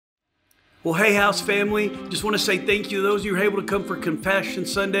Well, hey, house family, just want to say thank you to those of you who were able to come for Confession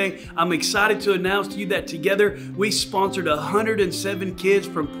Sunday. I'm excited to announce to you that together we sponsored 107 kids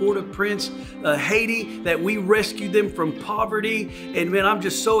from Port-au-Prince, Haiti, that we rescued them from poverty. And man, I'm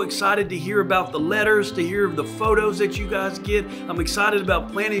just so excited to hear about the letters, to hear of the photos that you guys get. I'm excited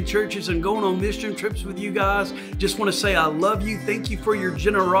about planting churches and going on mission trips with you guys. Just want to say I love you. Thank you for your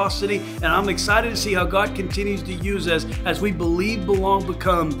generosity. And I'm excited to see how God continues to use us as we believe, belong,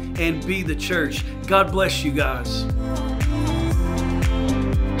 become, and be the church. God bless you guys.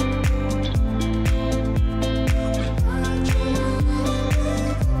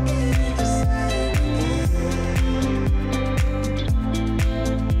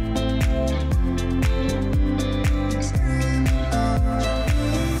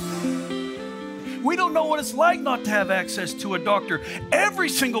 We don't know what it's like not to have access to a doctor. Every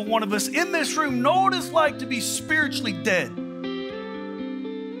single one of us in this room know what it's like to be spiritually dead.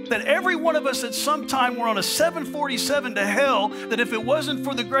 That every one of us at some time were on a 747 to hell, that if it wasn't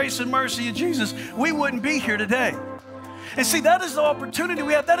for the grace and mercy of Jesus, we wouldn't be here today. And see, that is the opportunity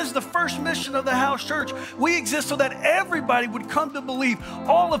we have. That is the first mission of the house church. We exist so that everybody would come to believe,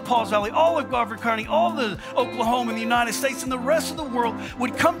 all of Pauls Valley, all of Garver County, all of Oklahoma and the United States and the rest of the world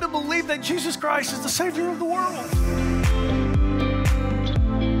would come to believe that Jesus Christ is the Savior of the world.